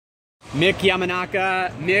Mick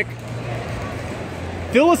Yamanaka. Mick,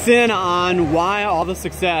 fill us in on why all the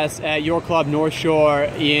success at your club, North Shore,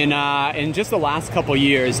 in just the last couple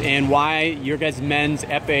years, and why your guys' men's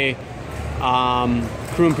epee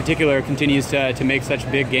crew in particular continues to make such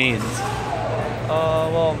big gains.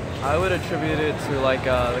 Well, I would attribute it to like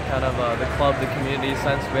the kind of the club, the community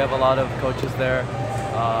sense. We have a lot of coaches there.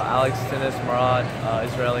 Alex Tinnis, Marat,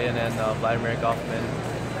 Israelian, and Vladimir Goffman.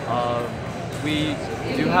 We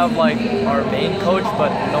do have like our main coach,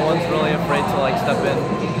 but no one's really afraid to like step in,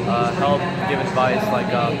 help, give advice. Like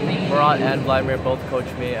Marat and Vladimir both coach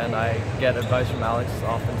me, and I get advice from Alex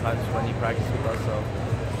oftentimes when he practices with us. So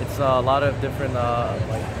it's a lot of different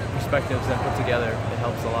like perspectives that put together. It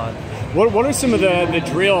helps a lot. What are some of the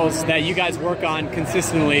drills that you guys work on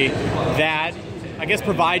consistently that I guess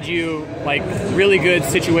provide you like really good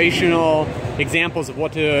situational examples of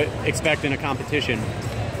what to expect in a competition?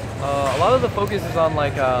 A lot of the focus is on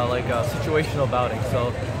like situational bouting.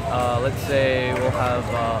 So let's say we'll have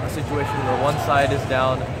a situation where one side is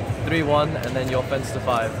down 3-1 and then you'll fence to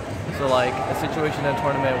 5. So like a situation in a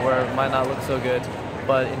tournament where it might not look so good,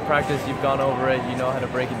 but in practice you've gone over it, you know how to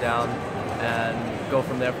break it down and go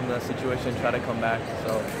from there, from that situation, try to come back.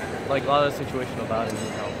 So like a lot of situational bouting can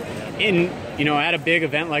help. In, you know, at a big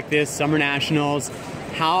event like this, Summer Nationals,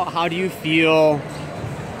 how do you feel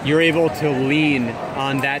you're able to lean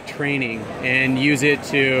on that training and use it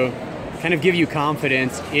to kind of give you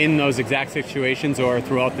confidence in those exact situations or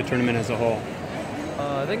throughout the tournament as a whole?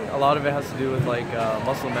 I think a lot of it has to do with like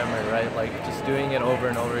muscle memory, right? Like just doing it over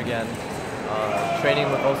and over again, training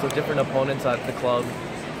with also different opponents at the club,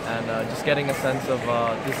 and just getting a sense of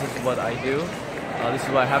this is what I do, this is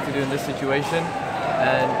what I have to do in this situation,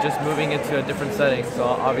 and just moving it to a different setting. So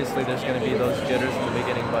obviously there's going to be those jitters in the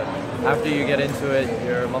beginning, but after you get into it,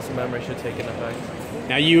 your muscle memory should take an effect.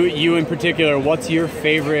 Now you in particular, what's your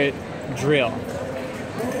favorite drill?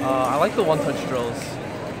 I like the one-touch drills.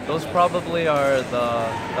 Those probably are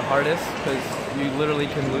the hardest because you literally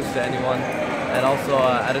can lose to anyone. And also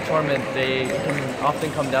at a tournament, they can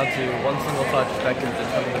often come down to one single touch that can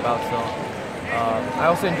determine the bout. So I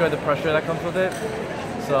also enjoy the pressure that comes with it.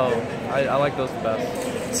 So I like those the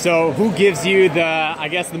best. So who gives you the, I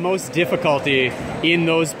guess, the most difficulty in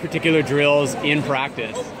those particular drills in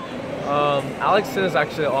practice? Alex is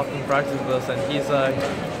actually often practices with us, and he's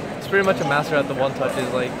pretty much a master at the one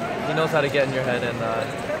touches. Like he knows how to get in your head,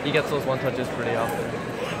 and he gets those one touches pretty often.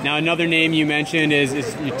 Now another name you mentioned is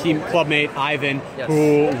your team clubmate Ivan, yes,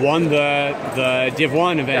 who won the Div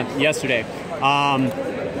 1 event yesterday.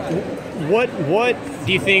 What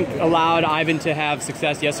do you think allowed Ivan to have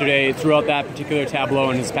success yesterday throughout that particular tableau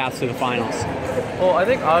and his path to the finals? Well, I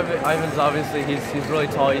think Ivan's obviously he's really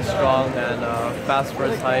tall, he's strong, and fast for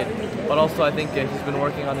his height. But also I think he's been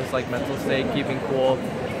working on his like mental state, keeping cool.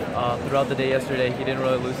 Throughout the day yesterday, he didn't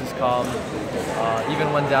really lose his calm.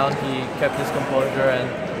 Even when down, he kept his composure,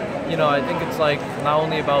 and you know, I think it's like not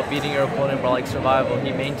only about beating your opponent, but like survival.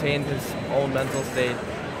 He maintained his own mental state,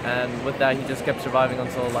 and with that, he just kept surviving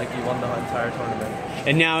until like he won the entire tournament.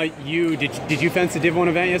 And now did you fence the Div 1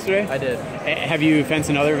 event yesterday? I did. Have you fenced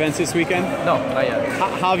in other events this weekend? No, not yet.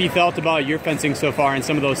 How have you felt about your fencing so far and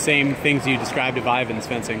some of those same things you described of Ivan's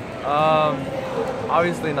fencing?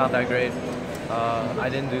 Obviously not that great. I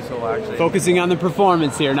didn't do so well, actually. Focusing on the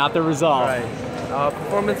performance here, not the result. Right.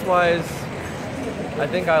 Performance-wise, I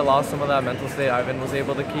think I lost some of that mental state Ivan was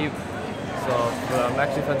able to keep. So I'm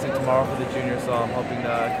actually fencing tomorrow for the juniors, so I'm hoping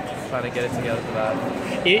to try to get it together for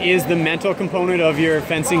that. Is the mental component of your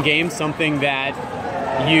fencing game something that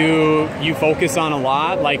you focus on a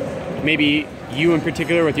lot? Like maybe you in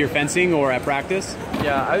particular with your fencing or at practice?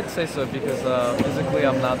 Yeah, I would say so, because physically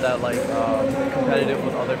I'm not that like competitive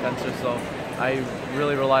with other fencers, so I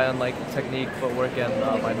really rely on like technique, footwork, and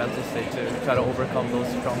my mental state to try to overcome those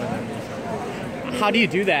strong enemies. How do you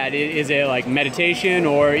do that? Is it like meditation,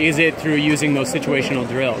 or is it through using those situational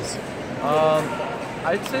drills?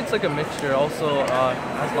 I'd say it's like a mixture. Also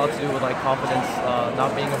has a lot to do with like confidence,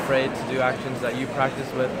 not being afraid to do actions that you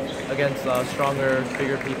practice with against stronger,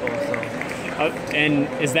 bigger people. So. And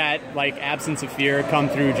is that like absence of fear come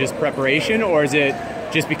through just preparation, or is it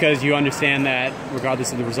just because you understand that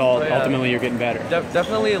regardless of the result, ultimately you're getting better?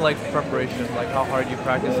 Definitely like preparation, like how hard you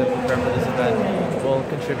practice and prepare for this event will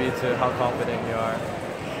contribute to how confident you are.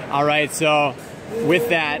 All right, so with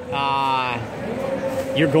that,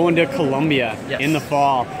 you're going to Colombia in the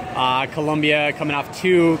fall. Colombia coming off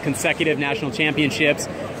 2 consecutive national championships.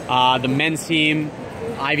 The men's team,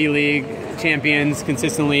 Ivy League champions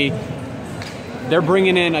consistently. They're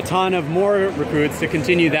bringing in a ton of more recruits to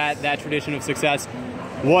continue that tradition of success.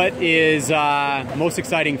 What is most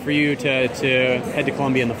exciting for you to head to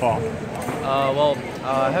Columbia in the fall?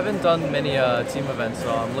 I haven't done many team events,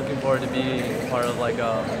 so I'm looking forward to being part of like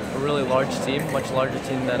a really large team, much larger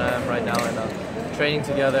team than I am right now, and training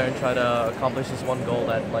together and try to accomplish this one goal,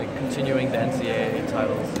 that like continuing the NCAA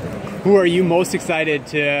titles. Who are you most excited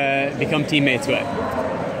to become teammates with?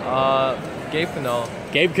 Gabe Cano.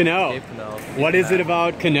 Gabe Cano. Gabe Cano. What is it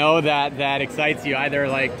about Cano that excites you, either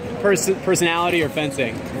like personality or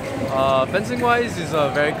fencing? Fencing-wise, he's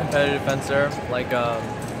a very competitive fencer, like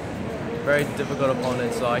very difficult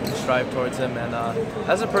opponent, so I can strive towards him. And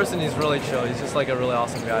as a person, he's really chill. He's just like a really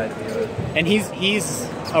awesome guy to be with. And he's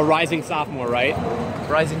a rising sophomore, right?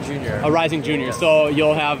 Rising junior. A rising junior. Yes. So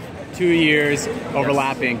you'll have 2 years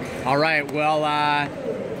overlapping. Yes. All right. Well,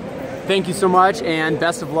 thank you so much, and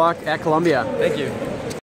best of luck at Columbia. Thank you.